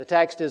The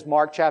text is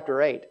Mark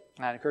chapter 8.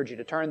 I encourage you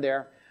to turn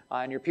there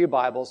in your pew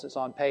Bibles. It's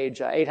on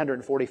page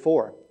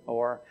 844,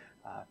 or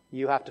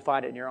you have to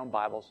find it in your own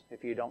Bibles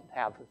if you don't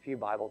have a pew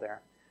Bible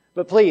there.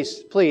 But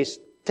please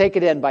take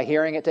it in by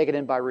hearing it, take it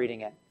in by reading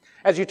it.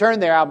 As you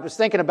turn there, I was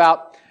thinking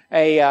about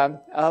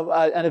an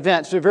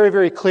event. So very,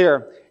 very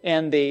clear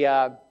in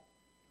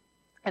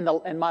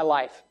my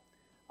life.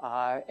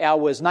 I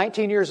was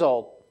 19 years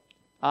old.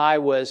 I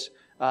was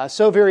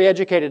so very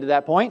educated at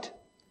that point.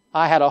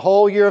 I had a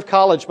whole year of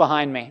college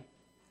behind me.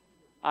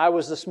 I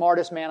was the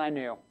smartest man I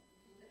knew.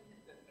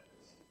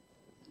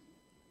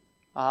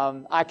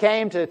 I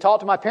came to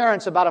talk to my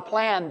parents about a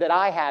plan that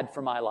I had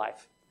for my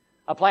life.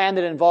 A plan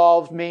that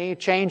involved me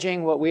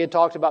changing what we had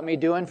talked about me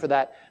doing for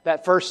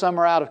that first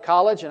summer out of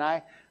college. And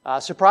I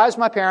surprised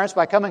my parents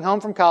by coming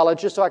home from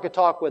college just so I could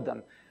talk with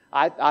them.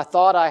 I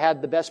thought I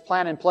had the best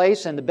plan in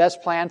place, and the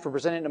best plan for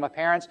presenting it to my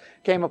parents.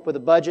 Came up with a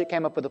budget,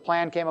 came up with a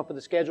plan, came up with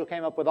a schedule,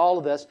 came up with all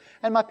of this.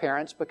 And my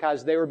parents,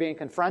 because they were being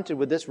confronted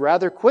with this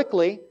rather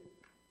quickly,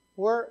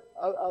 were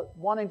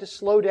wanting to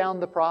slow down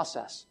the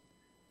process.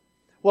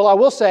 Well, I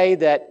will say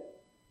that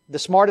the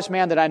smartest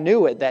man that I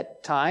knew at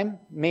that time,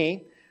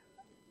 me,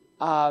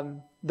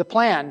 the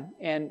plan,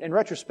 in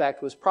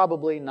retrospect, was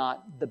probably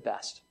not the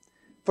best.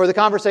 For the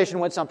conversation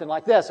went something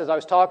like this. As I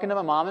was talking to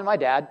my mom and my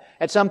dad,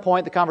 at some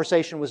point the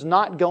conversation was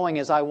not going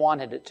as I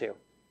wanted it to.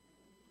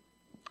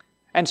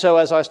 And so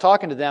as I was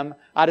talking to them,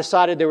 I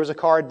decided there was a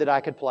card that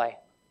I could play.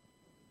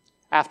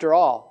 After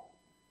all,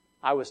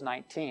 I was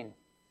 19.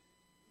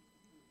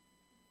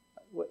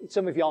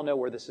 Some of y'all know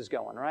where this is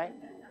going, right?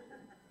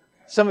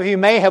 Some of you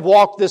may have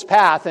walked this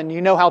path and you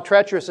know how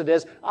treacherous it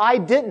is. I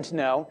didn't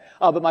know,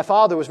 but my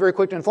father was very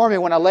quick to inform me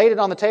when I laid it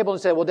on the table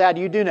and said, "Well, Dad,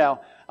 you do know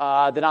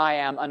that I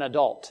am an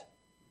adult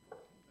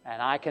and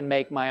I can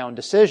make my own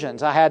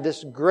decisions." I had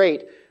this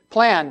great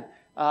plan,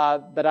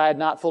 but I had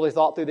not fully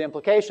thought through the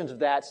implications of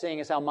that,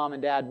 seeing as how Mom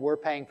and Dad were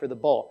paying for the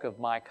bulk of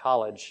my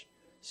college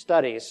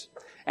studies.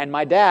 And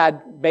my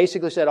dad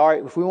basically said, "All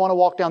right, if we want to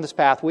walk down this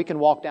path, we can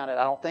walk down it.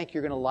 I don't think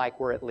you're going to like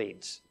where it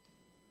leads."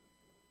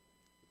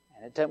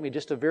 And it took me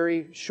just a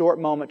very short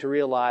moment to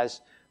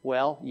realize,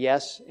 well,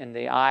 yes, in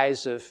the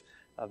eyes of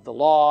the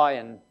law,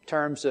 in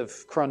terms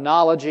of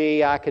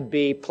chronology, I could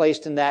be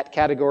placed in that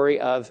category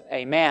of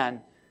a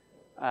man,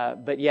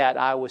 but yet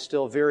I was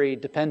still very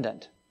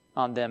dependent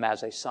on them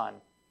as a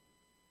son.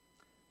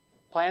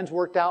 Plans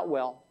worked out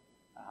well.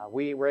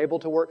 We were able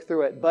to work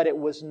through it, but it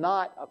was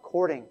not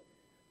according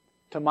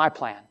to my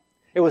plan.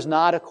 It was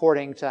not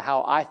according to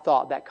how I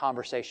thought that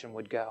conversation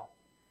would go.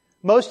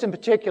 Most in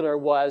particular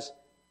was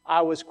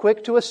I was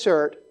quick to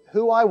assert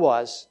who I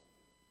was,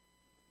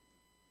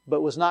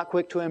 but was not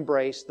quick to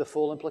embrace the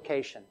full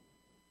implication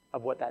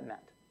of what that meant.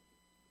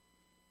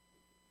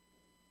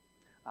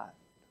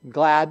 I'm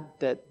glad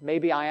that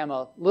maybe I am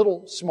a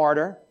little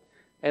smarter,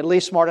 at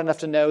least smart enough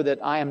to know that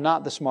I am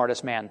not the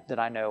smartest man that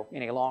I know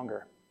any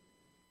longer.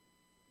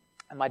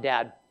 And my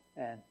dad,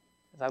 and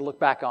as I look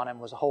back on him,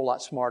 was a whole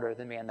lot smarter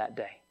than me in that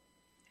day.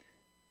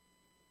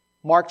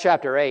 Mark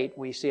chapter 8,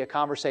 we see a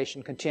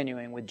conversation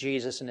continuing with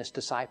Jesus and His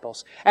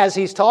disciples. As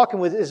He's talking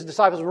with His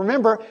disciples,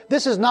 remember,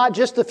 this is not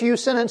just the few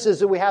sentences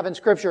that we have in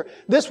Scripture.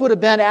 This would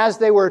have been as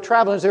they were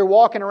traveling, as they were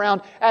walking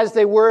around, as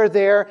they were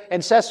there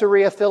in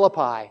Caesarea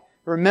Philippi.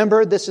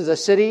 Remember, this is a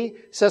city,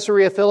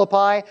 Caesarea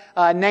Philippi,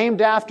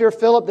 named after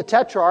Philip the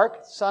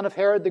Tetrarch, son of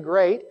Herod the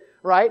Great,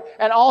 right?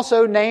 And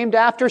also named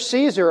after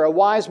Caesar, a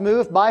wise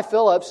move by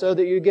Philip so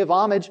that you give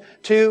homage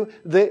to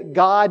the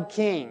God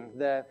King,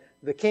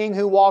 the King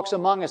who walks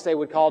among us, they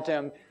would call to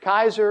him.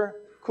 Kaiser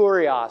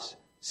Kurios.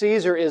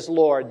 Caesar is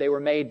Lord, they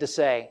were made to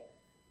say.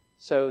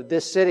 So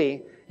this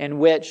city in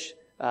which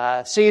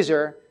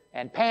Caesar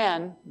and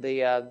Pan,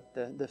 the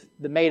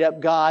made-up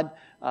god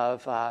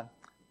of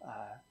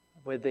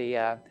with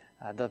the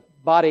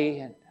body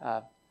and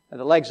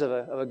the legs of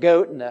a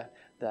goat and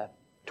the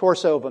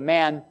torso of a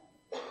man,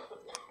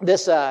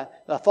 this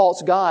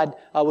false god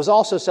was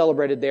also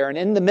celebrated there. And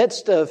in the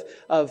midst of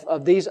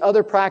these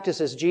other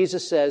practices,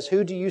 Jesus says,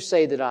 "Who do you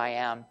say that I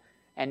am?"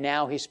 And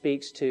now He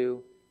speaks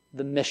to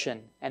the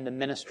mission and the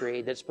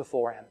ministry that's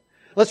before Him.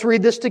 Let's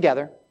read this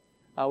together.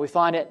 We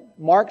find it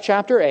Mark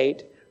chapter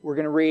 8. We're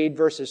going to read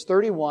verses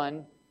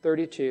 31,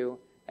 32,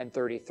 and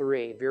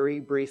 33.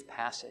 Very brief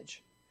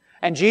passage.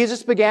 "And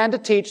Jesus began to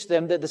teach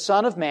them that the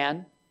Son of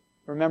Man,"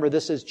 remember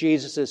this is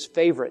Jesus'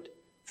 favorite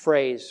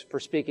phrase for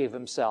speaking of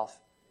Himself,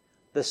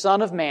 "the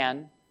Son of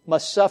Man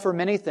must suffer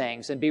many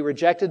things and be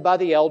rejected by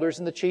the elders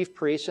and the chief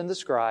priests and the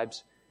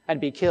scribes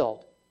and be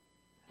killed.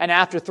 And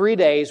after 3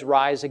 days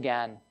rise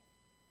again."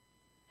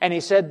 And He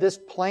said this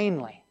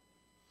plainly.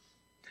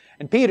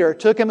 And Peter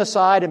took Him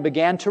aside and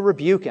began to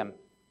rebuke Him.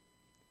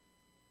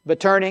 But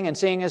turning and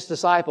seeing His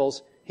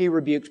disciples, He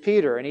rebuked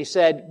Peter. And He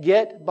said,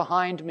 "Get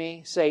behind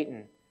me,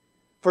 Satan,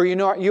 for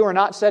you are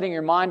not setting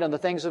your mind on the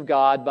things of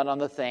God, but on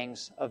the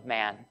things of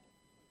man."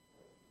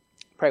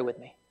 Pray with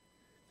me.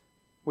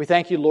 We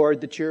thank You,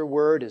 Lord, that Your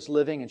Word is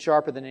living and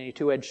sharper than any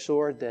two-edged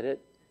sword, that it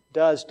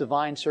does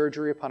divine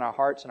surgery upon our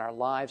hearts and our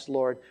lives,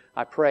 Lord,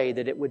 I pray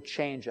that it would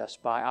change us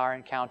by our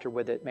encounter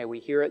with it. May we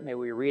hear it, may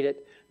we read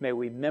it, may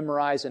we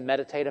memorize and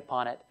meditate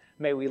upon it.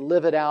 May we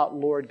live it out,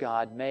 Lord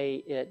God. May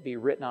it be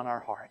written on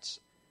our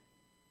hearts.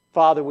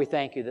 Father, we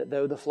thank You that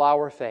though the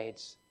flower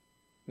fades,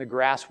 the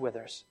grass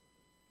withers,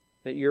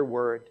 that Your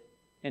word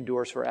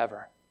endures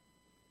forever.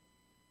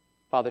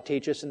 Father,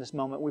 teach us in this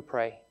moment, we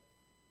pray.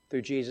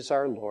 Through Jesus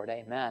our Lord.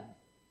 Amen.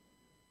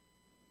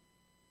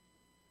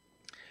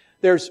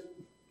 There's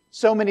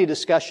so many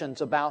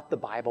discussions about the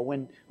Bible.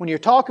 When you're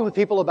talking with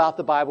people about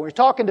the Bible, when you're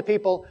talking to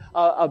people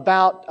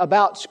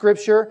about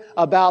Scripture,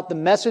 about the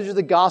message of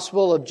the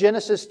gospel of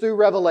Genesis through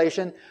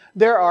Revelation,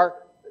 there are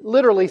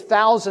literally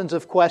thousands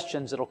of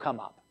questions that'll come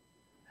up.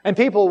 And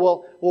people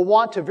will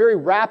want to very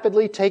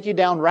rapidly take you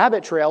down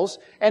rabbit trails.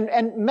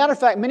 And matter of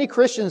fact, many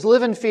Christians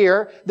live in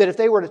fear that if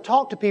they were to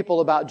talk to people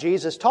about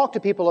Jesus, talk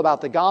to people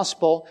about the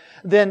gospel,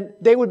 then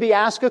they would be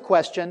asked a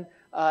question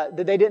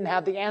that they didn't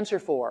have the answer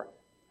for,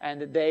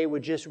 and that they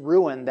would just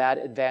ruin that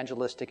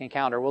evangelistic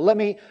encounter. Well, let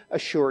me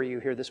assure you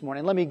here this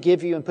morning, let me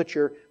give you and put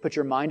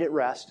your mind at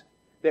rest,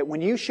 that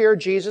when you share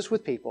Jesus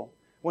with people,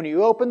 when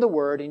you open the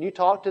Word and you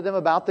talk to them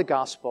about the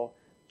gospel,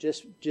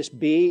 just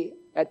be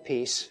at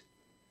peace.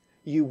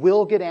 You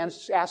will get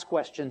asked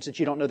questions that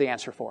you don't know the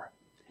answer for.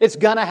 It's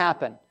going to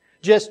happen.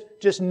 Just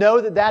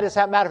know that is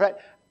happening. Matter of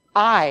fact,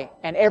 I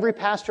and every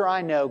pastor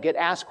I know get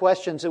asked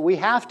questions that we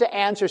have to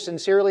answer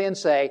sincerely and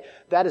say,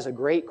 that is a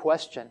great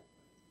question.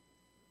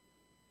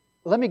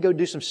 Let me go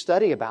do some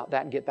study about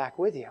that and get back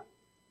with you.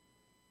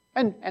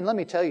 And let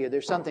me tell you,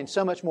 there's something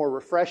so much more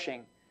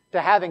refreshing to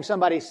having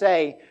somebody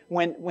say,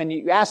 when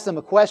you ask them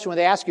a question, when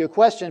they ask you a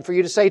question, for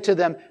you to say to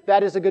them,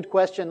 that is a good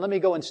question, let me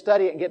go and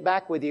study it and get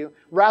back with you,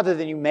 rather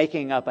than you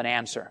making up an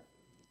answer.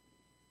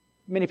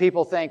 Many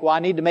people think, well, I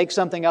need to make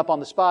something up on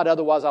the spot,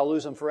 otherwise I'll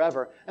lose them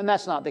forever. And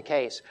that's not the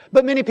case.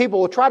 But many people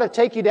will try to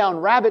take you down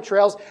rabbit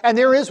trails, and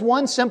there is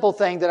one simple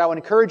thing that I would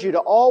encourage you to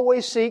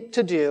always seek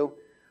to do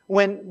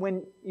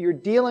when you're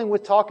dealing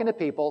with talking to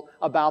people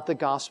about the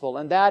gospel,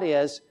 and that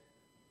is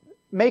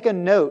make a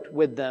note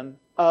with them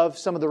of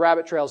some of the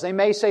rabbit trails. They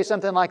may say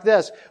something like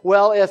this,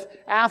 well, if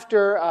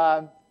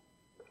after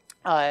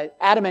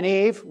Adam and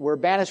Eve were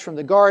banished from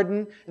the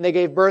garden, and they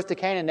gave birth to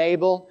Cain and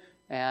Abel,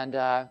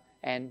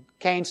 and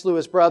Cain slew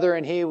his brother,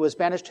 and he was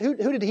banished, who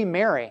did he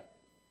marry?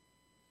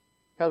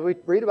 Because we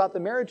read about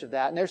the marriage of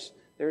that, and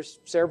there's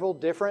several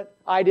different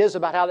ideas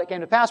about how that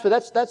came to pass,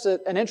 but that's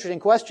an interesting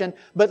question.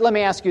 But let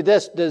me ask you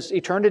this, does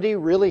eternity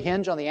really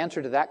hinge on the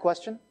answer to that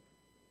question?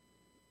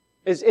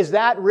 Is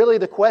that really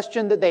the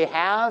question that they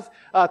have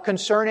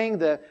concerning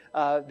the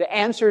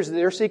answers that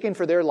they're seeking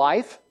for their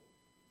life?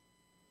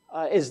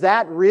 Is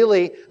that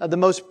really the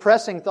most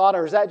pressing thought,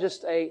 or is that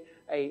just a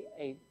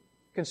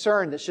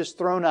concern that's just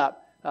thrown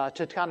up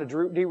to kind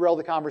of derail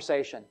the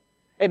conversation?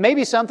 It may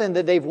be something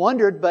that they've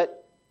wondered,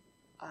 but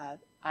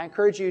I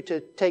encourage you to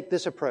take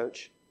this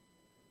approach.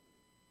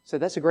 So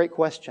that's a great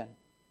question,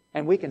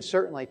 and we can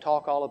certainly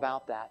talk all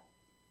about that.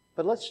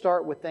 But let's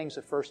start with things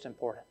of first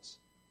importance.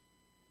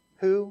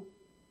 Who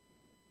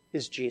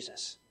is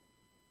Jesus?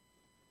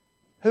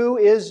 Who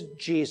is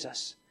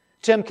Jesus?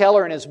 Tim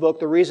Keller, in his book,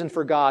 The Reason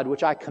for God,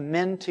 which I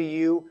commend to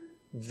you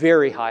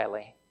very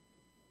highly,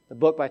 the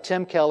book by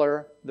Tim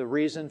Keller, The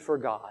Reason for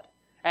God.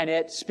 And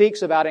it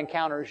speaks about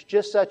encounters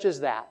just such as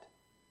that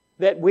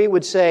we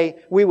would say,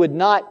 we would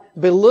not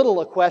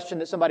belittle a question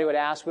that somebody would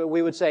ask, but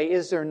we would say,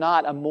 is there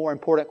not a more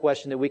important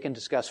question that we can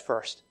discuss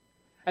first?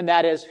 And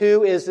that is,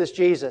 who is this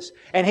Jesus?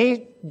 And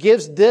he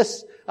gives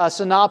this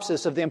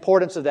synopsis of the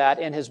importance of that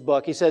in his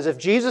book. He says, if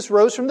Jesus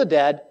rose from the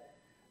dead,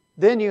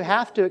 then you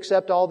have to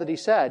accept all that He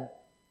said.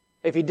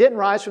 If He didn't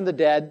rise from the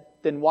dead,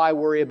 then why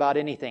worry about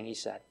anything He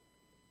said?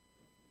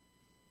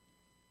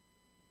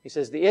 He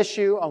says, the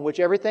issue on which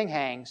everything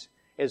hangs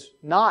is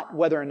not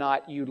whether or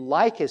not you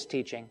like His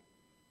teaching,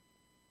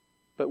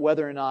 but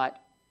whether or not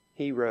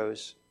He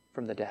rose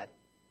from the dead.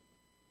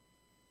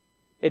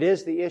 It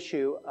is the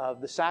issue of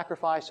the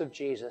sacrifice of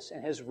Jesus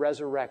and His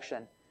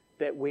resurrection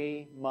that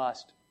we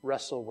must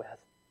wrestle with.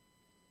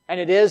 And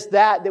it is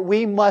that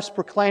we must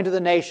proclaim to the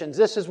nations.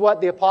 This is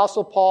what the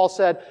Apostle Paul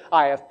said,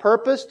 I have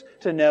purposed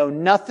to know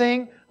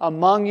nothing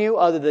among you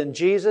other than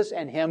Jesus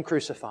and Him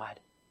crucified.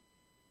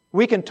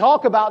 We can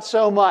talk about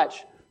so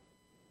much,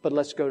 but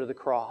let's go to the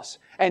cross.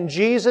 And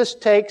Jesus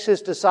takes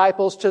His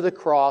disciples to the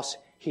cross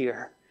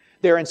here.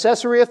 They're in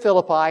Caesarea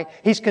Philippi.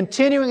 He's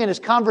continuing in His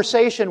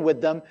conversation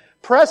with them,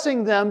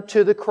 pressing them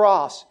to the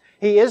cross.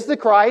 He is the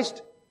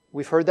Christ.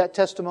 We've heard that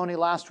testimony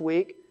last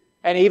week.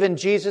 And even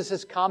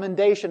Jesus'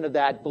 commendation of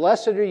that.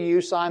 Blessed are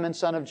you, Simon,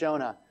 son of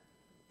Jonah.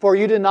 For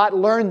you did not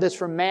learn this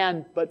from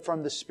man, but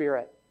from the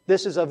Spirit.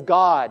 This is of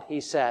God, He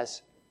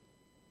says.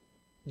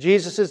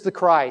 Jesus is the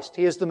Christ.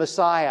 He is the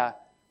Messiah,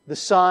 the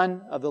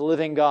Son of the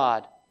living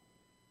God.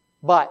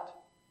 But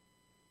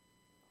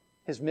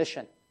His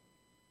mission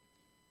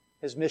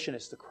is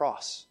the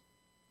cross.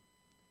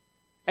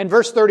 And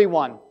verse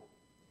 31,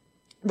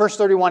 Verse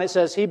 31, it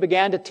says, He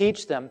began to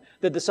teach them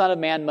that the Son of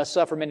Man must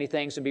suffer many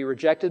things and be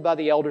rejected by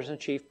the elders and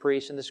chief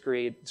priests and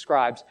the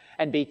scribes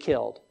and be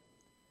killed.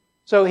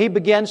 So He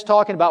begins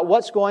talking about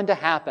what's going to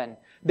happen.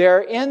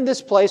 They're in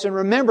this place, and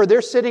remember,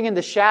 they're sitting in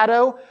the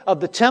shadow of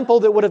the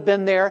temple that would have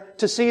been there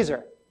to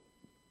Caesar.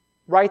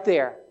 Right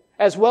there.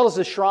 As well as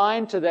the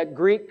shrine to that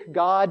Greek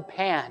god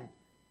Pan.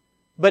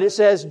 But it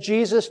says,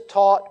 Jesus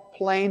taught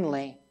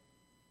plainly,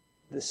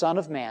 the Son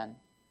of Man,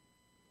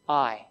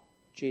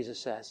 Jesus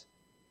says,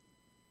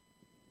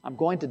 I'm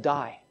going to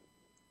die.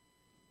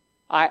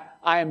 I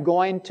am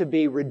going to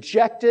be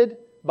rejected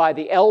by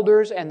the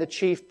elders and the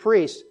chief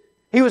priests.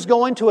 He was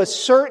going to a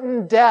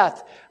certain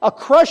death, a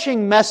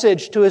crushing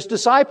message to His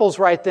disciples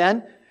right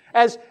then.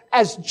 As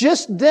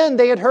just then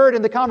they had heard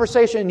in the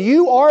conversation,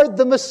 you are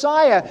the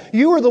Messiah.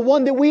 You are the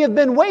one that we have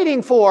been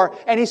waiting for.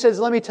 And He says,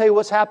 let me tell you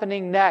what's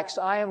happening next.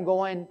 I am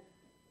going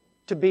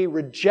to be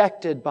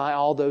rejected by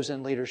all those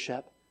in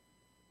leadership.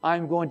 I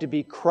am going to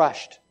be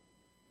crushed.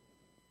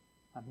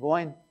 I'm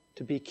going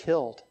to be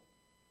killed.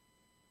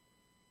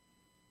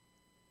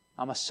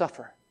 I must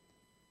suffer.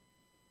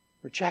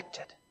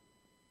 Rejected.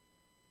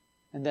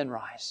 And then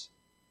rise.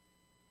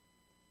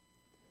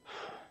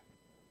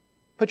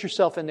 Put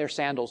yourself in their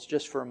sandals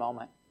just for a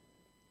moment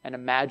and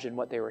imagine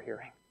what they were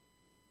hearing.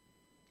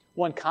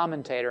 One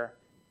commentator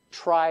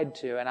tried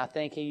to, and I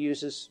think he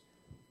uses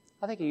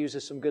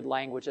some good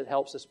language that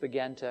helps us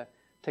begin to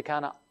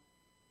kind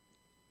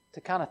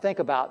of think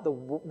about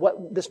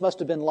what this must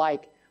have been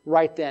like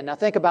right then. Now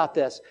think about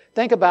this.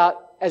 Think about,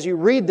 as you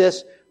read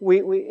this,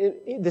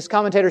 this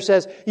commentator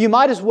says, you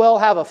might as well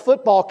have a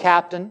football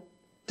captain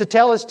to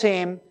tell his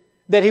team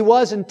that he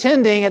was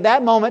intending at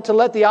that moment to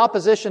let the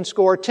opposition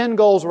score 10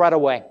 goals right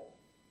away.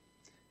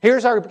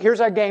 Here's our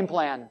game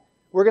plan.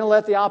 We're going to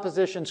let the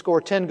opposition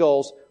score 10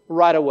 goals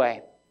right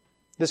away.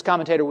 This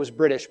commentator was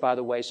British, by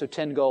the way, so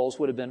 10 goals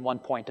would have been 1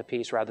 point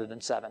apiece rather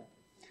than 7.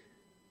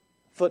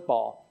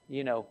 Football,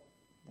 you know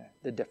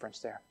the difference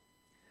there.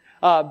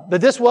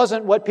 But this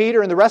wasn't what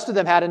Peter and the rest of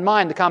them had in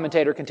mind, the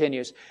commentator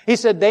continues. He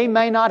said they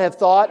may not have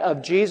thought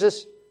of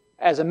Jesus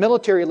as a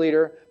military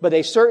leader, but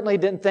they certainly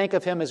didn't think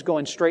of Him as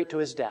going straight to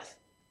His death.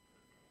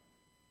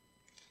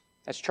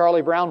 As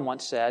Charlie Brown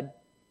once said,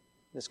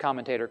 this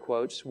commentator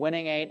quotes,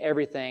 winning ain't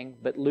everything,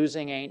 but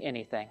losing ain't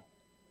anything.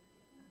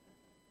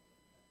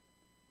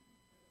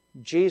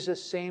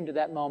 Jesus seemed at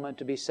that moment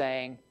to be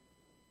saying,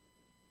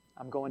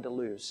 I'm going to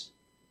lose.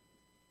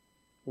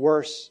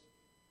 Worse,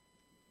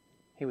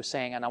 He was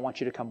saying, and I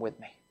want you to come with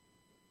me.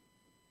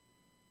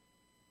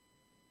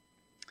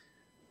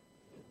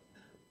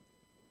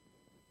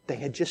 They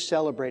had just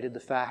celebrated the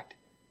fact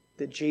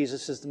that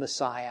Jesus is the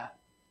Messiah,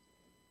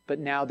 but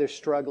now they're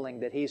struggling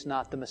that He's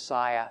not the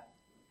Messiah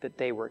that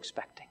they were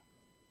expecting.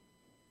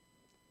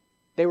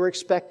 They were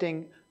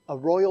expecting a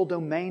royal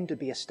domain to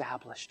be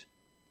established.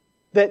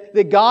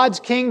 That God's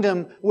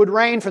kingdom would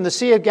reign from the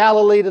Sea of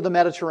Galilee to the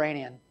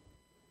Mediterranean.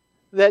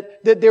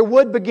 That there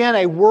would begin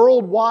a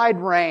worldwide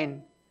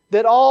reign.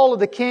 That all of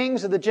the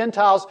kings of the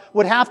Gentiles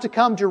would have to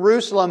come to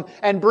Jerusalem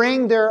and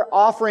bring their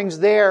offerings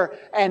there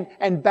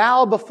and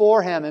bow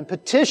before Him and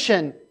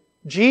petition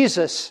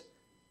Jesus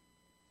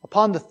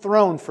upon the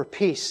throne for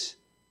peace.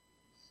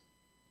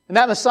 And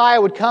that Messiah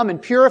would come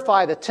and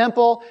purify the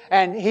temple,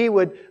 and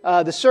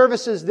the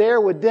services there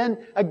would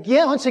then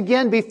once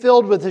again be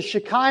filled with the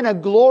Shekinah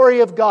glory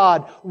of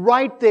God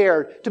right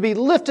there to be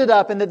lifted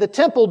up, and that the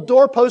temple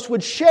doorpost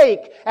would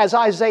shake as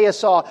Isaiah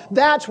saw.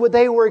 That's what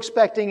they were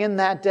expecting in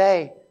that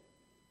day.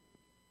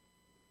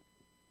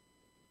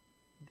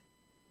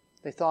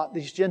 They thought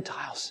these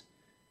Gentiles,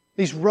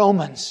 these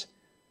Romans,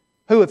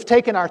 who have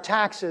taken our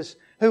taxes,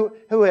 who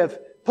have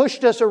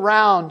pushed us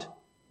around,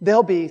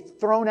 they'll be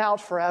thrown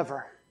out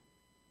forever.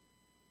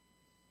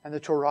 And the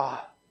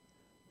Torah,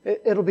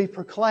 it'll be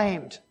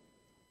proclaimed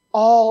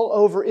all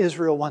over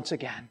Israel once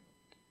again.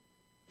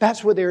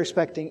 That's what they're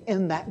expecting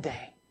in that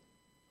day.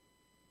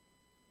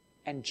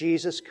 And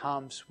Jesus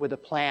comes with a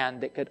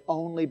plan that could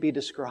only be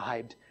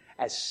described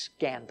as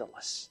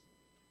scandalous.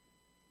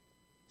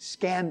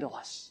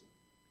 Scandalous.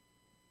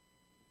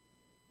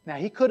 Now,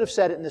 He could have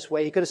said it in this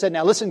way. He could have said,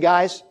 now listen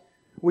guys,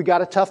 we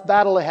got a tough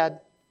battle ahead.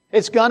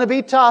 It's going to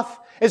be tough.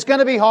 It's going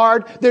to be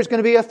hard. There's going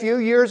to be a few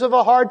years of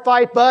a hard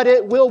fight, but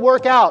it will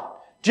work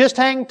out. Just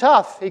hang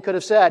tough, He could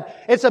have said.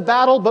 It's a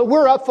battle, but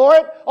we're up for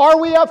it. Are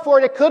we up for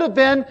it? It could have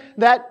been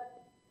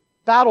that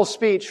battle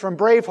speech from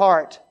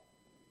Braveheart.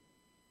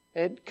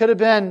 It could have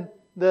been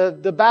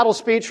the battle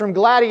speech from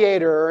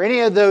Gladiator or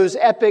any of those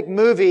epic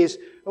movies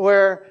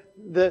where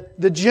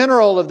the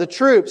general of the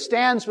troop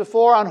stands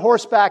before on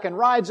horseback and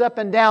rides up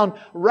and down,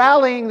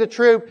 rallying the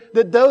troop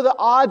that though the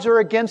odds are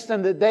against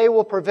them, that they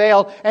will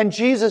prevail. And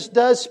Jesus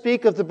does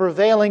speak of the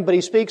prevailing, but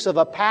He speaks of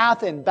a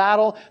path in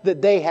battle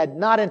that they had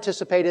not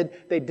anticipated,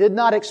 they did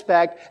not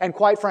expect, and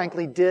quite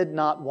frankly, did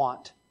not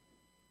want.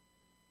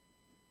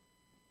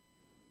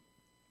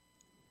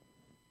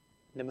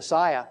 The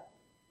Messiah,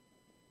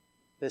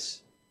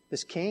 this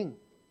king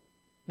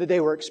that they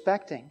were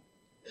expecting,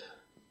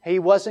 He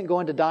wasn't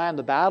going to die on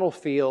the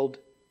battlefield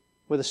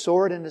with a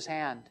sword in His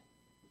hand.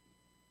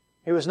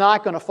 He was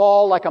not going to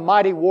fall like a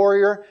mighty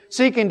warrior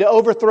seeking to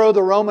overthrow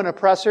the Roman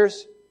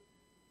oppressors.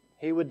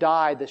 He would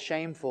die the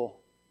shameful,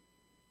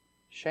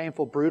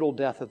 brutal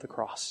death of the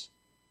cross.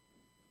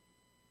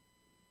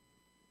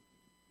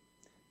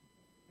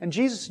 And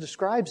Jesus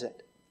describes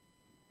it.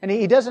 And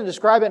He doesn't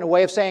describe it in a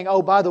way of saying,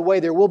 oh, by the way,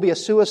 there will be a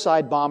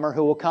suicide bomber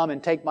who will come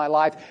and take my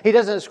life. He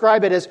doesn't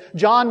describe it as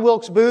John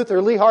Wilkes Booth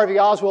or Lee Harvey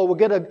Oswald will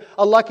get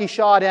a lucky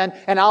shot in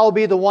and I'll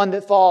be the one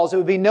that falls. It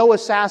would be no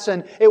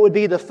assassin. It would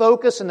be the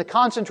focus and the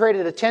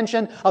concentrated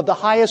attention of the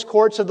highest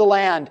courts of the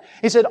land.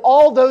 He said,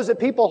 all those that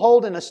people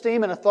hold in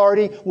esteem and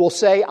authority will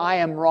say, I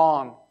am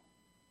wrong.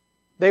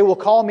 They will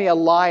call me a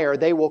liar.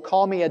 They will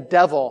call me a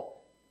devil.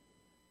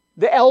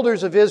 The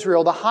elders of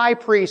Israel, the high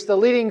priests, the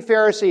leading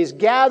Pharisees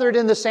gathered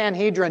in the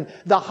Sanhedrin,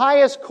 the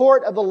highest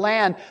court of the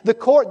land, the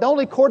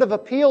only court of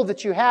appeal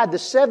that you had, the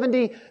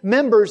 70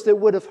 members that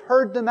would have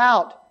heard them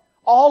out.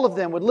 All of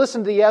them would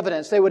listen to the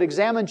evidence. They would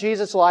examine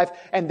Jesus' life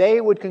and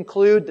they would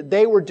conclude that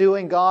they were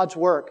doing God's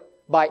work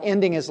by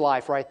ending His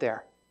life right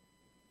there.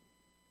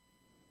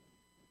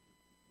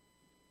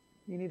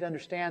 You need to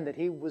understand that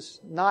He was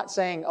not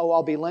saying, oh,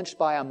 I'll be lynched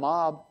by a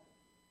mob.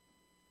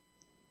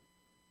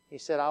 He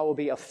said, I will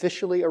be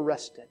officially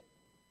arrested.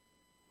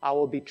 I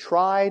will be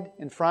tried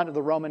in front of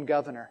the Roman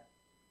governor,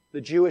 the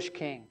Jewish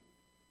king,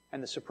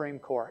 and the Supreme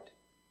Court.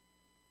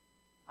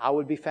 I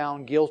would be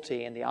found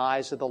guilty in the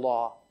eyes of the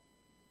law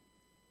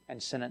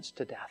and sentenced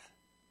to death.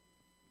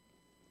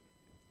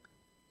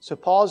 So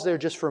pause there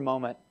just for a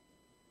moment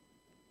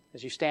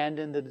as you stand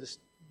in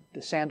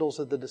the sandals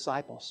of the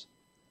disciples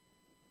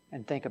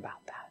and think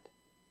about that.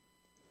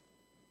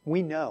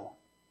 We know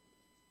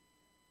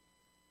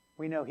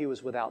He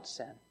was without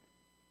sin.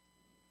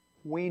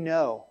 We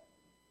know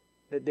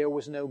that there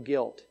was no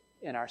guilt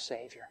in our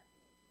Savior.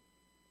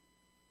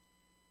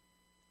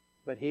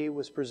 But He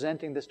was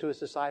presenting this to His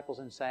disciples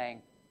and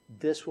saying,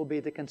 this will be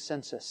the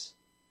consensus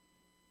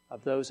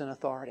of those in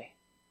authority.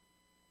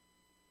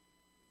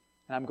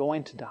 And I'm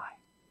going to die.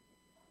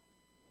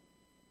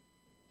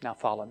 Now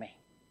follow me.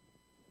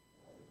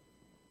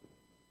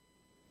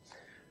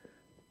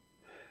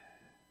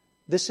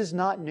 This is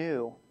not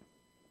new.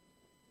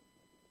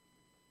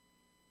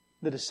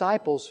 The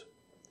disciples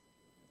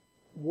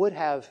would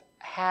have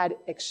had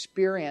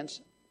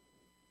experience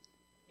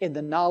in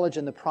the knowledge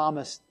and the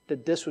promise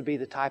that this would be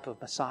the type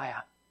of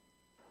Messiah.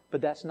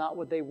 But that's not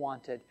what they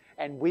wanted.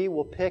 And we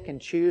will pick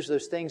and choose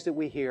those things that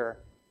we hear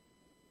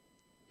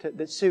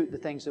that suit the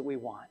things that we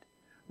want.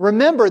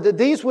 Remember that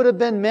these would have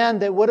been men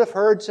that would have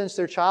heard since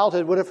their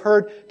childhood, would have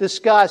heard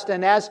discussed.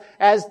 And as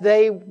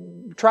they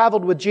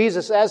traveled with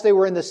Jesus, as they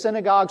were in the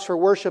synagogues for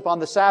worship on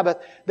the Sabbath,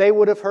 they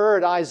would have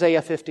heard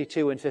Isaiah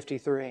 52 and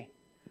 53.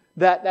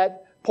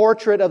 That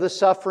portrait of the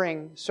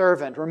suffering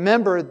servant.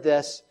 Remember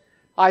this.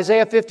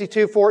 Isaiah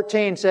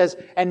 52:14 says,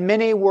 and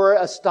many were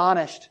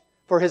astonished,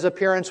 for His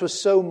appearance was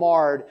so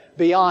marred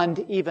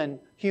beyond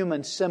even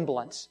human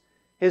semblance.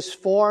 His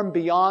form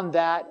beyond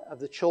that of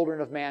the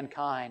children of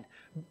mankind.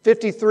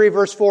 53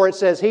 verse 4 it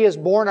says, He has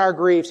borne our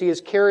griefs, He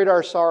has carried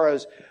our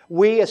sorrows.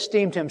 We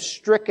esteemed Him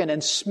stricken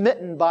and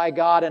smitten by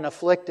God and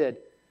afflicted.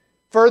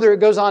 Further, it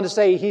goes on to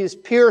say, He is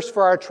pierced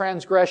for our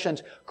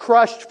transgressions,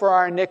 crushed for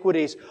our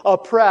iniquities,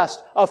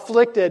 oppressed,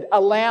 afflicted,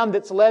 a lamb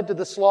that's led to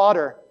the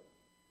slaughter.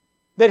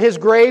 That His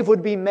grave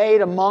would be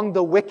made among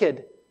the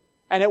wicked.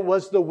 And it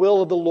was the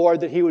will of the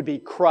Lord that He would be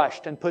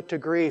crushed and put to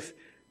grief.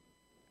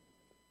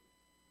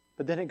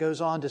 But then it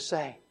goes on to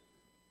say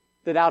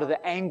that out of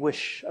the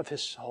anguish of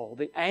His soul,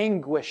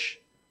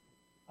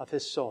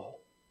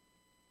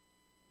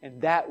 in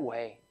that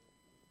way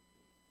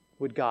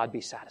would God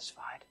be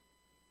satisfied.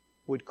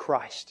 Would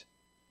Christ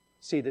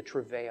see the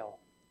travail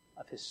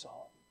of His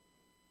soul.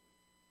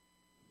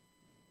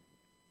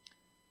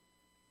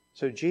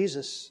 So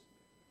Jesus,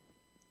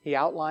 He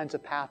outlines a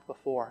path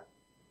before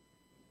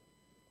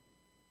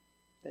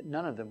that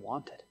none of them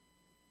wanted.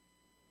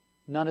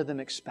 None of them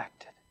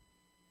expected.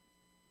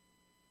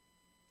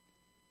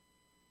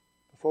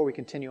 Before we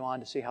continue on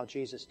to see how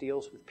Jesus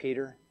deals with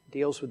Peter,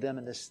 deals with them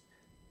in this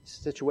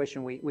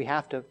situation, we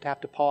have to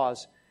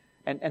pause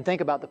and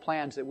think about the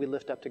plans that we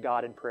lift up to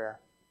God in prayer.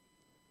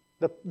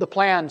 The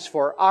plans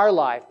for our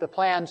life, the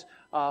plans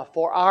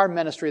for our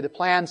ministry, the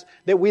plans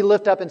that we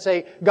lift up and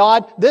say,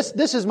 God,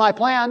 this is my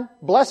plan.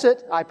 Bless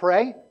it, I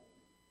pray.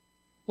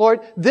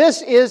 Lord,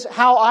 this is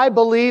how I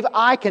believe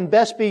I can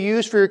best be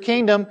used for Your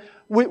kingdom.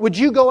 Would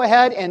You go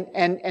ahead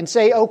and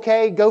say,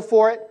 okay, go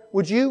for it?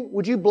 Would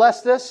you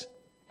bless this?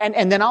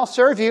 And then I'll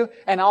serve You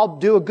and I'll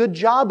do a good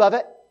job of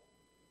it.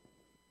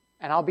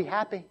 And I'll be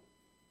happy.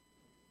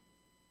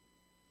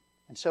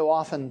 And so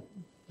often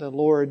the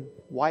Lord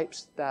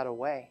wipes that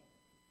away.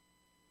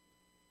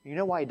 You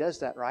know why He does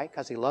that, right?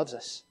 Because He loves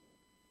us.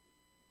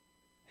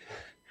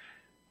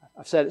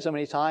 I've said it so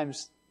many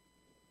times.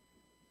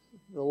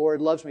 The Lord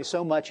loves me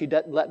so much He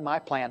doesn't let my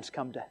plans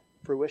come to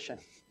fruition.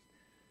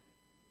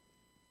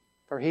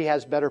 For He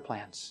has better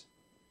plans.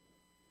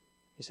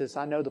 He says,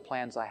 I know the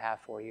plans I have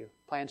for you.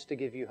 Plans to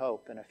give you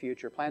hope and a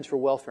future. Plans for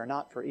welfare,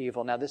 not for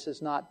evil. Now, this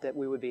is not that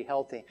we would be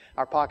healthy.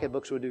 Our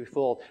pocketbooks would be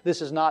full.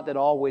 This is not that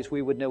always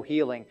we would know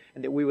healing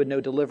and that we would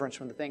know deliverance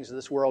from the things of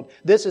this world.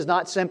 This is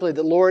not simply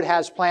that the Lord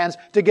has plans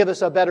to give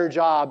us a better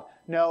job.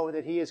 No,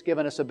 that He has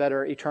given us a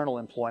better eternal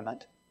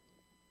employment.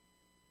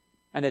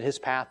 And that His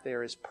path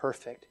there is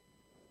perfect,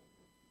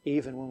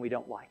 even when we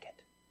don't like it.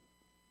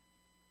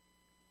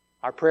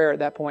 Our prayer at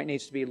that point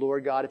needs to be,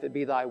 Lord God, if it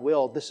be Thy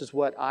will, this is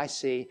what I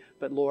see.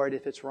 But Lord,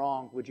 if it's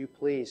wrong, would you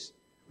please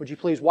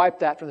wipe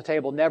that from the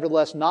table?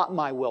 Nevertheless, not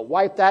my will.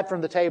 Wipe that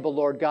from the table,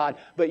 Lord God.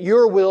 But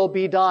Your will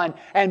be done.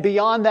 And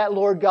beyond that,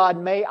 Lord God,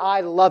 may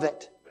I love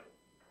it.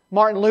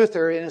 Martin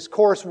Luther, in his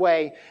coarse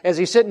way, as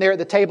he's sitting there at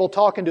the table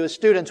talking to his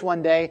students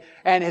one day,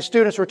 and his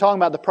students were talking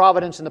about the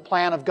providence and the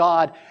plan of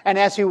God, and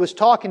as he was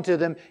talking to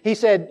them, he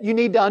said, you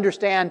need to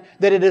understand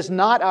that it is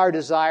not our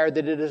desire,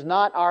 that it is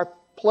not our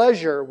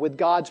pleasure with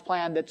God's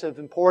plan that's of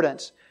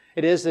importance.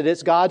 It is that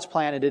it's God's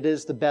plan and it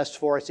is the best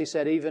for us. He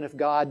said, even if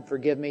God,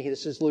 forgive me,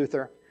 this is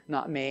Luther,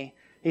 not me.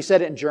 He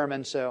said it in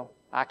German, so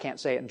I can't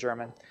say it in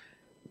German.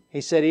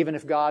 He said, even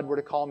if God were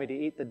to call me to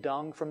eat the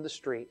dung from the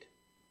street,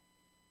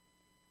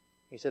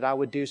 He said, I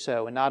would do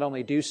so, and not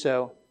only do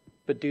so,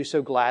 but do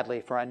so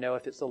gladly, for I know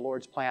if it's the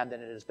Lord's plan, then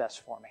it is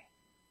best for me.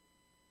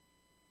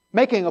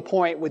 Making a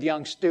point with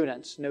young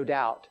students, no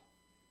doubt.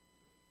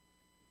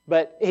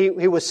 But he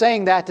was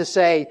saying that to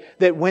say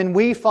that when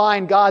we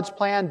find God's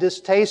plan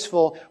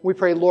distasteful, we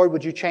pray, Lord,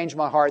 would you change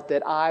my heart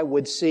that I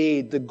would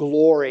see the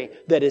glory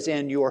that is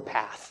in Your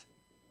path.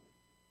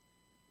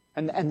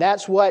 And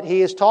that's what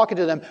he is talking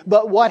to them.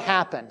 But what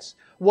happens?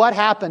 What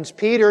happens?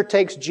 Peter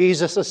takes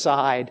Jesus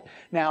aside.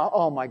 Now,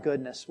 oh my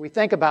goodness, we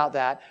think about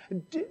that.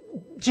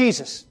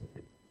 Jesus,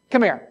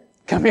 come here.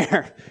 Come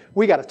here.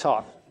 We got to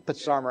talk. Puts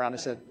his arm around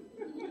his head.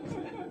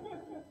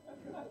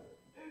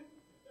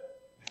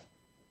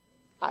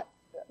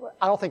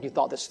 I don't think you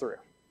thought this through.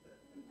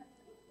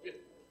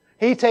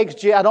 He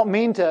takes, I don't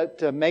mean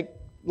to make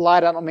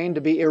light, I don't mean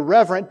to be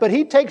irreverent, but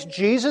he takes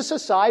Jesus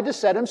aside to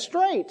set him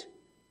straight.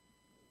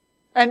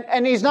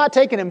 And he's not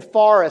taking him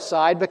far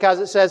aside, because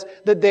it says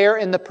that they're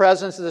in the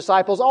presence of the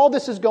disciples. All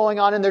this is going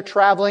on and they're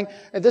traveling.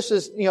 And this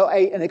is,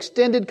 an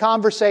extended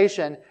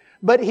conversation.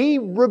 But he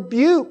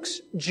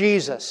rebukes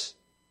Jesus.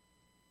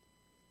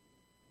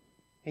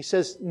 He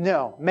says,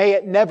 no, may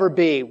it never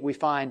be, we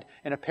find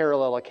in a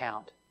parallel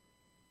account.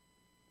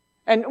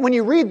 And when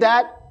you read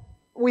that,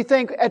 we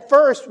think at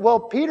first, well,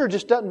 Peter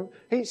just doesn't,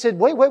 he said,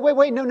 wait,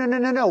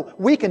 no.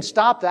 We can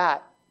stop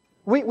that.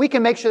 We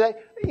can make sure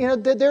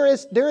that,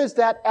 there is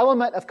that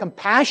element of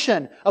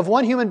compassion of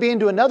one human being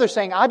to another,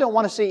 saying, I don't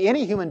want to see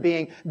any human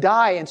being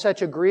die in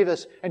such a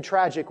grievous and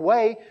tragic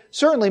way.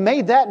 Certainly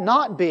may that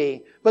not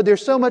be, but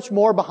there's so much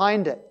more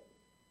behind it.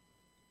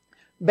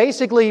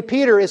 Basically,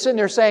 Peter is sitting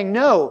there saying,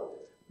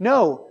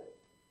 no,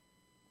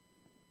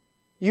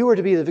 you are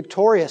to be the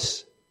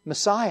victorious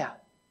Messiah.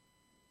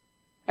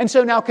 And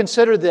so now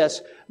consider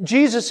this.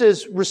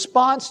 Jesus'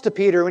 response to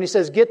Peter when he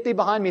says, get thee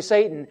behind me,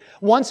 Satan.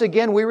 Once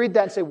again, we read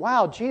that and say,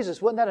 wow,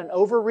 Jesus, wasn't that an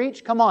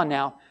overreach? Come on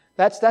now.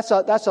 That's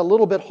a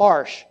little bit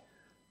harsh.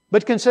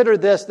 But consider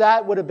this.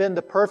 That would have been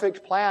the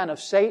perfect plan of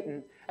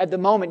Satan at the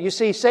moment. You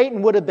see,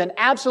 Satan would have been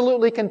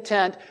absolutely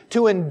content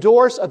to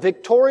endorse a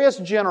victorious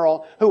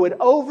general who would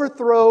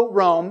overthrow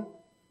Rome,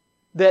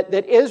 that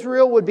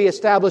Israel would be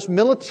established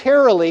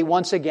militarily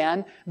once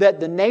again,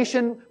 that the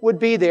nation would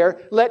be there.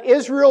 Let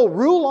Israel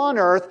rule on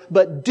earth,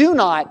 but do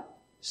not,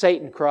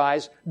 Satan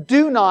cries,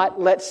 do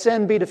not let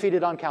sin be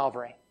defeated on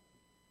Calvary.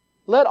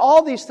 Let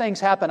all these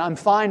things happen. I'm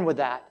fine with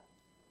that.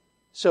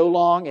 So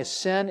long as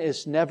sin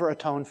is never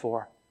atoned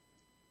for.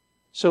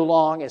 So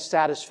long as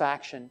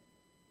satisfaction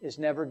is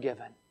never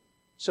given.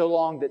 So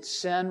long that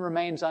sin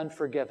remains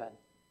unforgiven.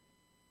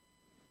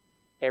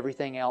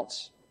 Everything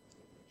else,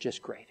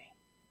 just gravy.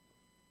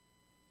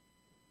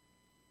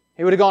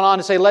 He would have gone on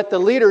to say, let the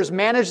leaders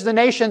manage the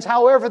nations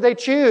however they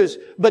choose,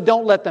 but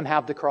don't let them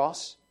have the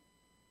cross.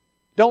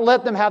 Don't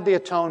let them have the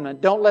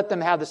atonement. Don't let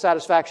them have the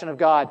satisfaction of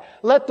God.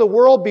 Let the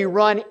world be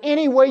run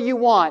any way you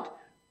want.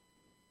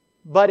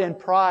 But in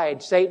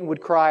pride, Satan would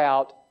cry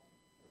out,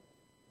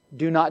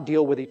 do not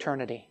deal with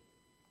eternity.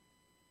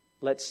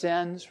 Let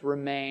sins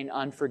remain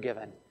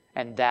unforgiven,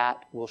 and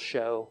that will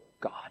show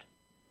God.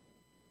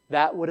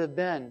 That would have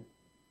been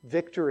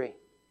victory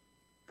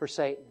for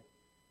Satan.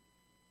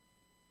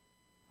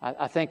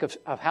 I think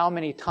of how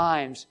many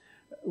times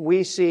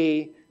we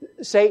see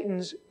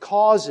Satan's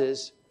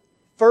causes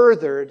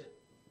furthered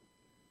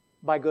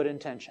by good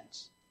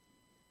intentions.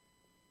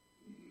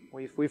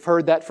 We've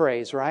heard that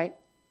phrase, right?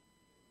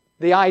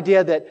 The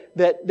idea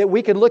that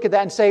we could look at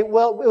that and say,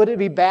 well, would it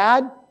be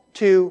bad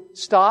to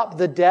stop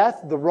the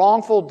death, the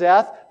wrongful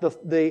death,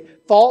 the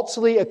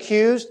falsely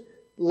accused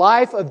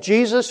life of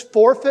Jesus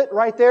forfeit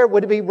right there?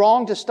 Would it be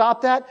wrong to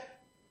stop that?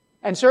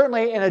 And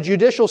certainly in a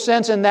judicial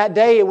sense in that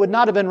day, it would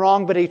not have been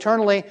wrong, but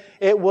eternally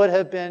it would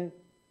have been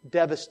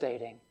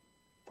devastating.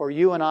 For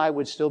you and I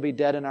would still be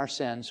dead in our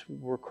sins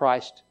were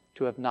Christ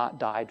to have not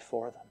died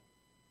for them.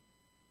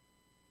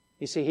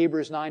 You see,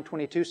 Hebrews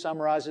 9:22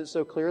 summarizes it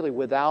so clearly.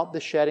 Without the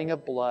shedding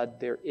of blood,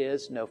 there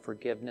is no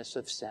forgiveness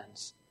of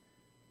sins.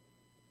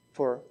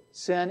 For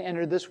sin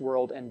entered this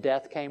world and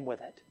death came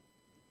with it.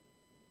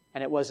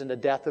 And it was in the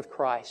death of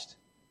Christ,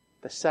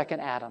 the second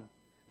Adam,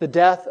 the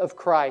death of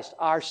Christ,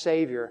 our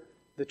Savior,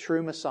 the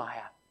true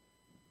Messiah,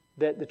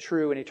 that the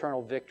true and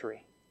eternal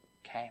victory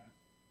came.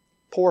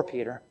 Poor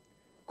Peter.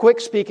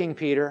 Quick-speaking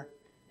Peter.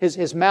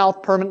 His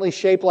mouth permanently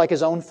shaped like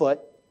his own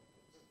foot.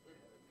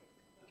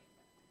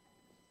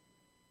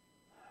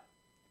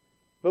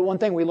 But one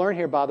thing we learn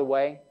here, by the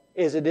way,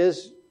 is it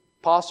is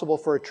possible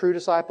for a true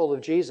disciple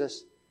of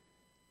Jesus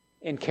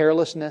in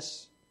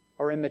carelessness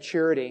or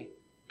immaturity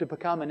to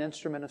become an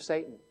instrument of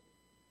Satan.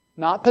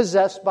 Not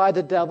possessed by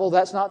the devil,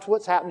 that's not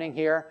what's happening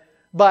here,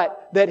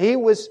 but that he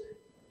was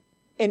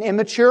in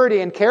immaturity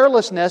and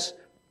carelessness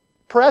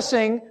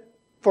pressing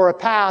for a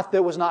path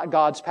that was not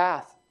God's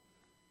path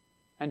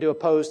and to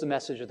oppose the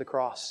message of the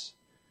cross.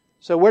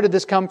 So where did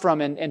this come from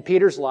in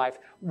Peter's life?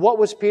 What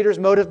was Peter's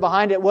motive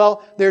behind it?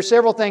 Well, there are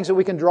several things that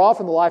we can draw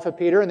from the life of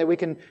Peter and that we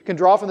can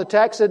draw from the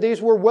text, that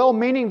these were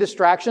well-meaning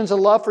distractions, a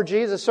love for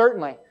Jesus,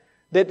 certainly.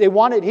 That he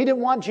didn't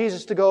want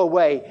Jesus to go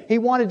away. He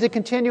wanted to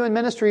continue in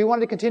ministry. He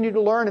wanted to continue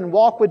to learn and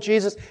walk with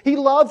Jesus. He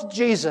loved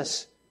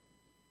Jesus.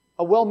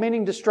 A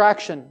well-meaning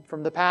distraction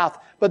from the path.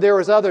 But there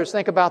was others.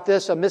 Think about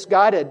this, a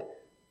misguided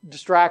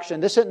distraction.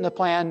 This isn't the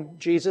plan,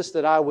 Jesus,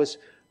 that I was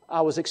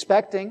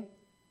expecting.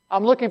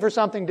 I'm looking for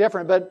something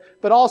different.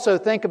 But also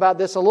think about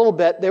this a little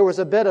bit. There was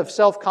a bit of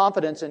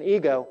self-confidence and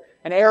ego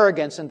and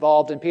arrogance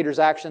involved in Peter's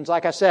actions.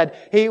 Like I said,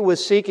 he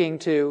was seeking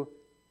to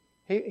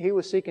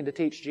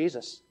teach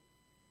Jesus.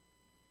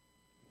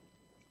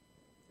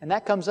 And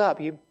that comes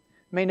up. You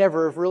may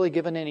never have really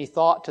given any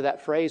thought to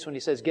that phrase when he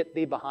says, "Get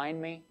thee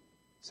behind me,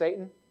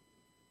 Satan."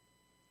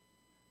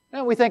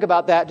 And we think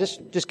about that,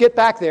 just get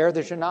back there,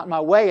 that you're not in my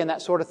way and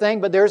that sort of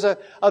thing. But there's a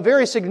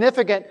very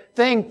significant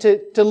thing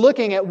to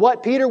looking at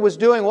what Peter was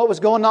doing, what was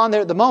going on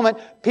there at the moment.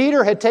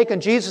 Peter had taken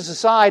Jesus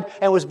aside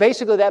and was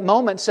basically that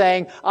moment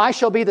saying, "I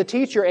shall be the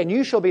teacher and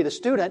you shall be the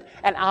student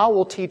and I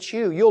will teach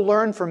you. You'll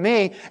learn from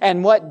me."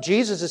 And what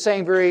Jesus is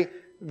saying very,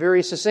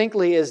 very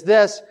succinctly is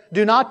this: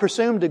 do not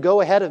presume to go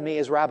ahead of me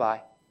as rabbi.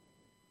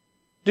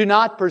 Do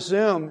not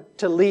presume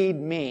to lead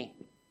me.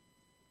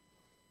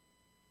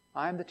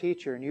 I am the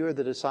teacher and you are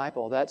the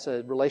disciple. That's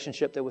a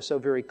relationship that was so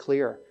very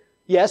clear.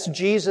 Yes,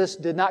 Jesus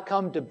did not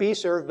come to be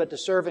served, but to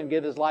serve and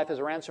give His life as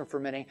a ransom for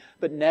many.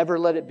 But never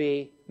let it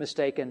be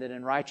mistaken that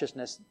in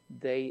righteousness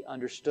they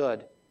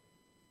understood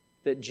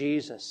that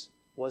Jesus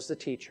was the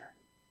teacher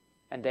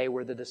and they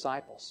were the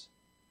disciples.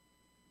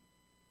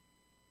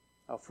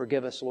 Oh,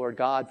 forgive us, Lord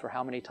God, for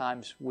how many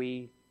times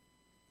we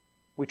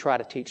try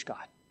to teach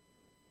God.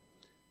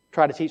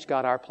 Try to teach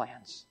God our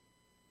plans.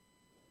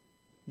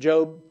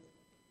 Job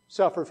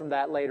suffered from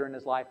that later in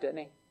his life, didn't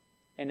he?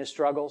 In his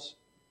struggles.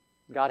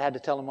 God had to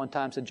tell him one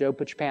time, said, "Job,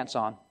 put your pants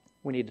on.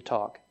 We need to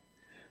talk."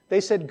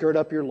 They said, "Gird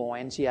up your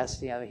loins."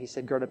 Yes, he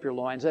said, "Gird up your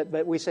loins."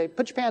 But we say,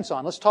 "Put your pants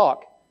on. Let's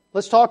talk.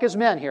 Let's talk as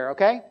men here,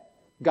 okay?"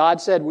 God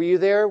said, "Were you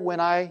there when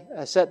I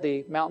set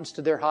the mountains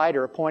to their height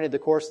or appointed the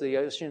course of the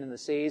ocean and the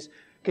seas?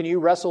 Can you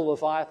wrestle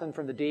Leviathan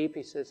from the deep?"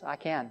 He says, "I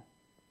can."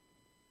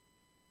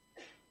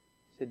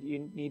 He said,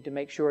 "You need to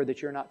make sure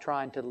that you're not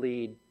trying to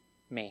lead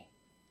me.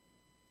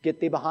 Get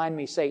thee behind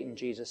me, Satan,"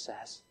 Jesus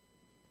says.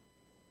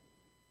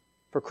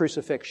 For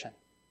crucifixion.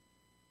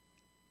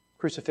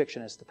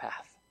 Crucifixion is the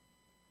path.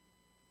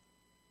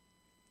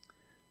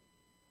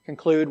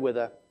 Conclude with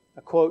a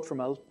quote from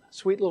a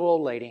sweet little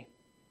old lady.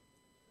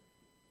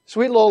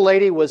 Sweet little old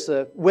lady was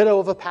the widow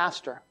of a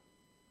pastor.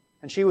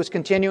 And she was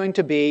continuing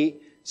to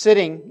be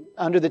sitting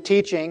under the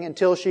teaching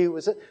until she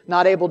was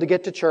not able to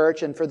get to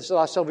church. And for the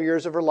last several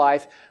years of her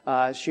life,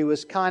 she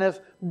was kind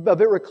of a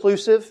bit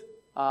reclusive,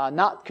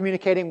 not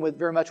communicating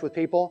very much with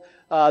people.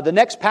 The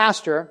next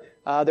pastor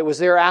that was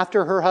there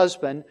after her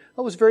husband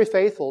was very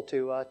faithful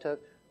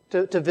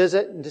to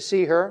visit and to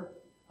see her.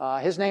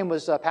 His name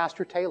was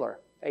Pastor Taylor,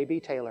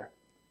 A.B. Taylor.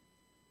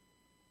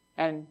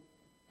 And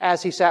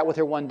as he sat with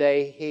her one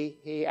day,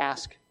 he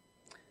asked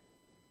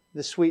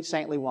this sweet,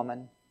 saintly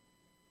woman,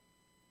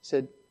 he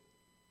said,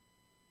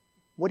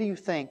 "What do you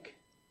think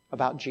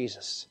about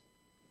Jesus?"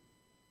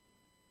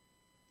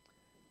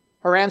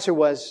 Her answer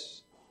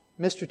was,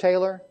 "Mr.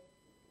 Taylor,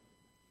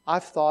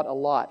 I've thought a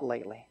lot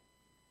lately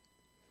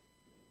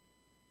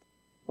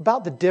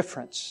about the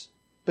difference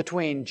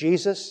between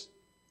Jesus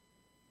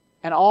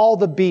and all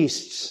the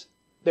beasts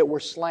that were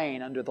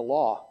slain under the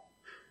law.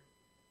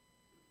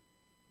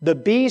 The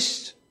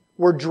beasts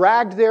were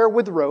dragged there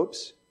with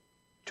ropes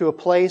to a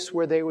place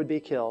where they would be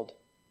killed.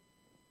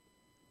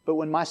 But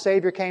when my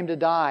Savior came to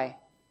die,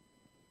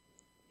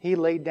 He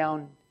laid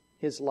down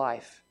His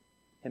life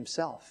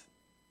Himself.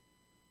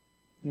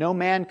 No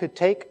man could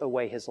take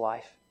away His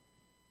life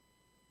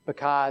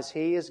because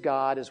He is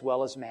God as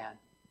well as man.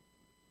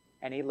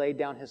 And He laid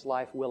down His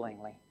life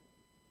willingly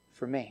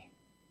for me."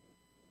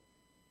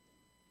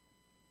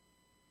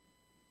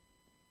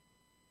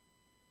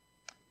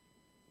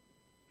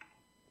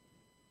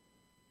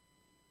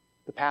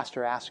 The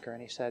pastor asked her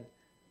and he said,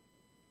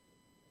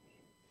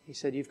 He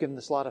said, you've given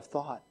this a lot of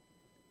thought.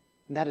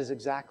 And that is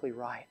exactly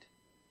right.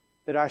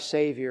 That our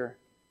Savior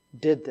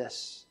did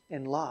this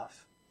in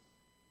love.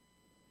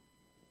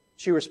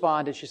 She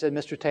responded, she said,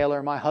 Mr.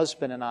 Taylor, my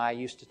husband and I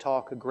used to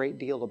talk a great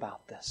deal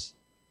about this.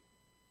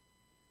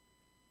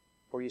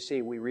 For you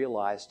see, we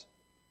realized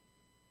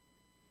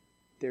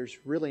there's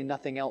really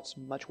nothing else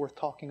much worth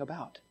talking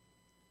about.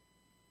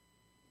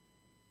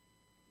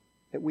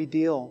 That we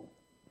deal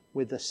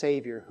with the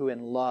Savior who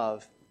in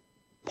love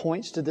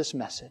points to this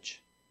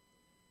message,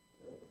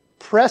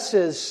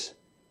 presses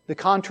the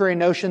contrary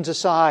notions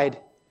aside,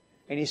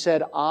 and He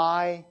said,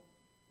 I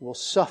will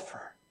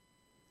suffer,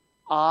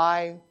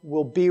 I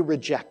will be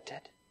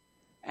rejected,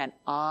 and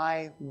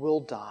I will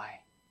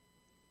die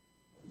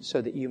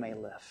so that you may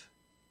live.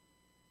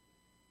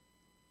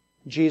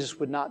 Jesus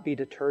would not be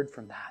deterred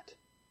from that.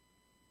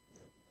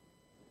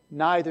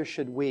 Neither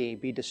should we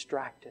be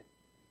distracted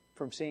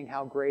from seeing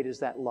how great is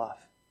that love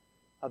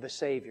of a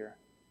Savior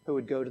who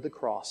would go to the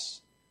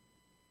cross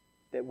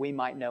that we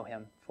might know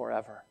Him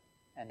forever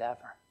and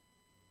ever.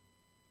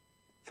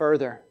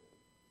 Further,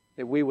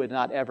 that we would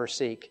not ever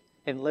seek,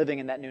 in living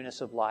in that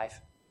newness of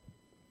life,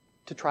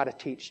 to try to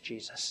teach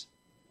Jesus,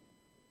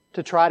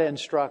 to try to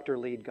instruct or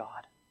lead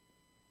God,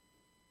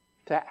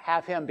 to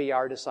have Him be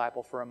our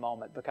disciple for a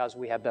moment because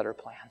we have better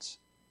plans.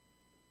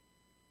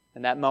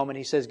 In that moment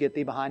He says, get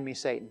thee behind me,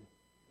 Satan,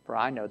 for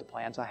I know the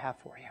plans I have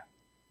for you.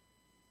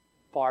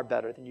 Far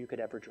better than you could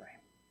ever dream.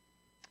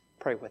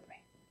 Pray with me.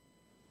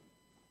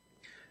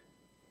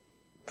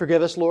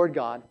 Forgive us, Lord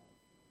God,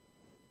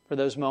 for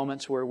those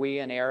moments where we,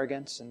 in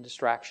arrogance and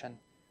distraction,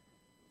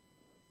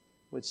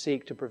 would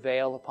seek to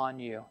prevail upon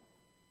You,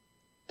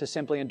 to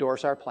simply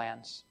endorse our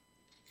plans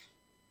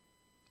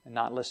and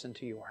not listen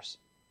to Yours.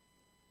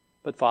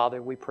 But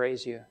Father, we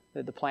praise You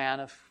that the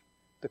plan of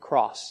the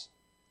cross,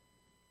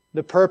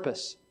 the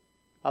purpose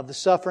of the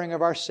suffering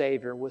of our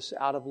Savior was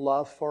out of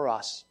love for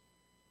us,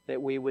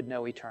 that we would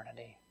know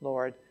eternity.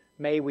 Lord,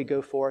 may we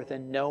go forth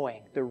in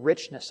knowing the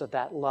richness of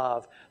that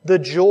love, the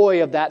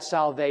joy of that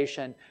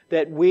salvation,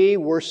 that we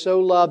were so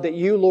loved that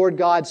You, Lord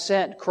God,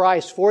 sent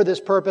Christ for this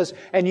purpose,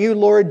 and You,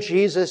 Lord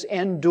Jesus,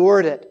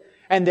 endured it.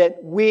 And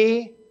that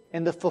we,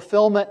 in the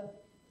fulfillment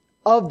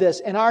of this,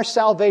 in our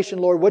salvation,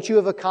 Lord, what You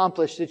have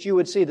accomplished, that You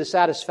would see the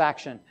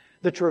satisfaction,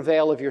 the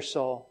travail of Your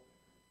soul.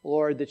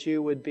 Lord, that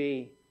You would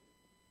be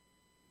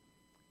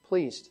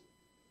pleased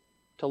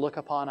to look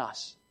upon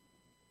us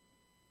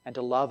and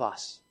to love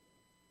us,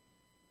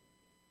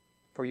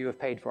 for You have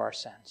paid for our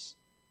sins.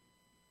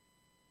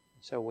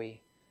 So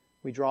we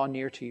draw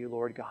near to You,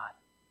 Lord God.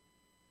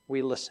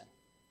 We listen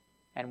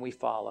and we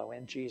follow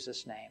in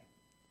Jesus' name.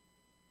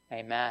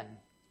 Amen.